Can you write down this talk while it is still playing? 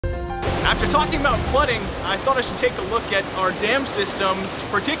After talking about flooding, I thought I should take a look at our dam systems.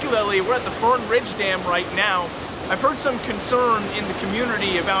 Particularly, we're at the Fern Ridge Dam right now. I've heard some concern in the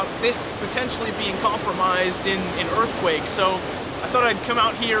community about this potentially being compromised in earthquakes, so I thought I'd come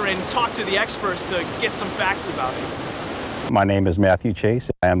out here and talk to the experts to get some facts about it. My name is Matthew Chase.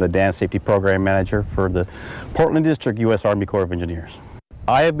 I am the Dam Safety Program Manager for the Portland District, U.S. Army Corps of Engineers.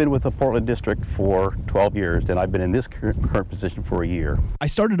 I have been with the Portland District for 12 years, and I've been in this current position for a year. I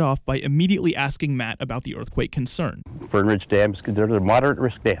started off by immediately asking Matt about the earthquake concern. Fern Ridge Dam is considered a moderate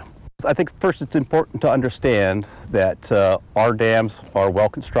risk dam. I think first it's important to understand that our dams are well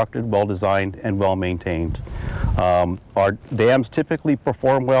constructed, well designed, and well maintained. Our dams typically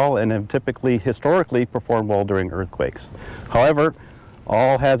perform well and have typically historically performed well during earthquakes. However,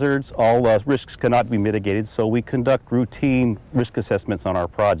 all hazards, all risks cannot be mitigated, so we conduct routine risk assessments on our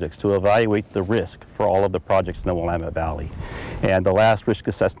projects to evaluate the risk for all of the projects in the Willamette Valley. And the last risk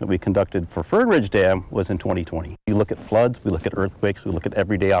assessment we conducted for Fern Ridge Dam was in 2020. We look at floods, we look at earthquakes, we look at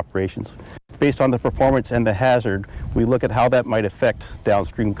everyday operations. Based on the performance and the hazard, we look at how that might affect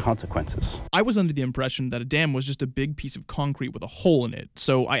downstream consequences. I was under the impression that a dam was just a big piece of concrete with a hole in it,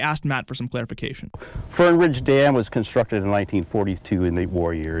 so I asked Matt for some clarification. Fern Ridge Dam was constructed in 1942 in the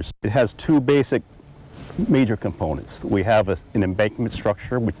war years. It has two basic major components. We have an embankment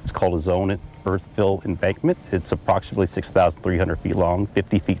structure, which is called a zone earth fill embankment. It's approximately 6,300 feet long,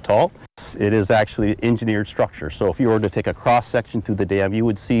 50 feet tall. It is actually an engineered structure. So if you were to take a cross section through the dam, you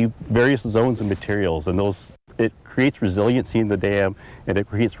would see various zones and materials, and it creates resiliency in the dam, and it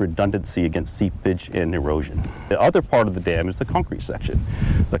creates redundancy against seepage and erosion. The other part of the dam is the concrete section.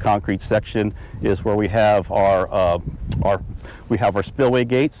 The concrete section is where we have our spillway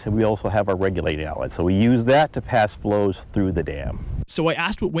gates, and we also have our regulating outlets. So we use that to pass flows through the dam. So I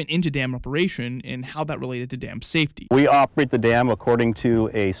asked what went into dam operation and how that related to dam safety. We operate the dam according to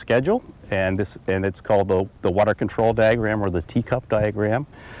a schedule, and it's called the water control diagram, or the teacup diagram.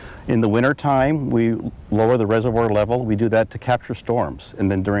 In the wintertime, we lower the reservoir level. We do that to capture storms. And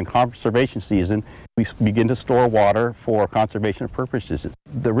then during conservation season, we begin to store water for conservation purposes.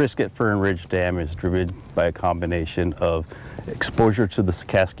 The risk at Fern Ridge Dam is driven by a combination of exposure to the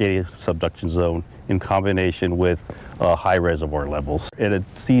Cascadia subduction zone in combination with high reservoir levels. In a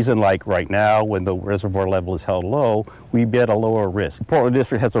season like right now, when the reservoir level is held low, we be at a lower risk. Portland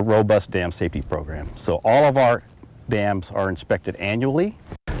District has a robust dam safety program. So all of our dams are inspected annually.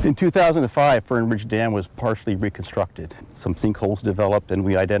 In 2005, Fern Ridge Dam was partially reconstructed. Some sinkholes developed, and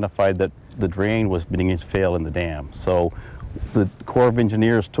we identified that the drain was beginning to fail in the dam. So the Corps of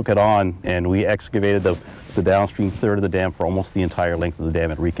Engineers took it on, and we excavated the downstream third of the dam for almost the entire length of the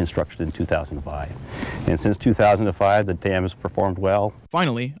dam and reconstructed it in 2005. And since 2005, the dam has performed well.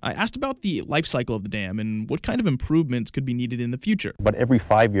 Finally, I asked about the life cycle of the dam and what kind of improvements could be needed in the future. But every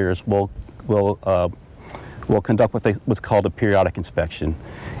 5 years, we'll conduct what's called a periodic inspection.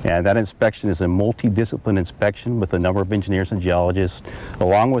 And that inspection is a multidiscipline inspection with a number of engineers and geologists,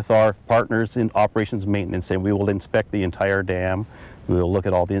 along with our partners in operations maintenance, and we will inspect the entire dam. We will look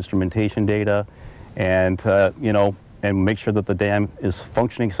at all the instrumentation data and, and make sure that the dam is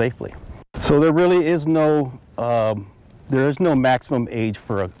functioning safely. So there really is no maximum age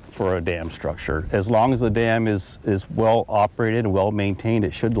for a dam structure. As long as the dam is well operated and well maintained,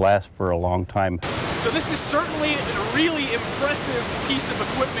 it should last for a long time. So this is certainly a really impressive piece of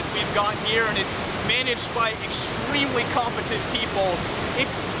equipment we've got here, and it's managed by extremely competent people.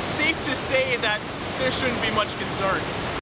 It's safe to say that there shouldn't be much concern.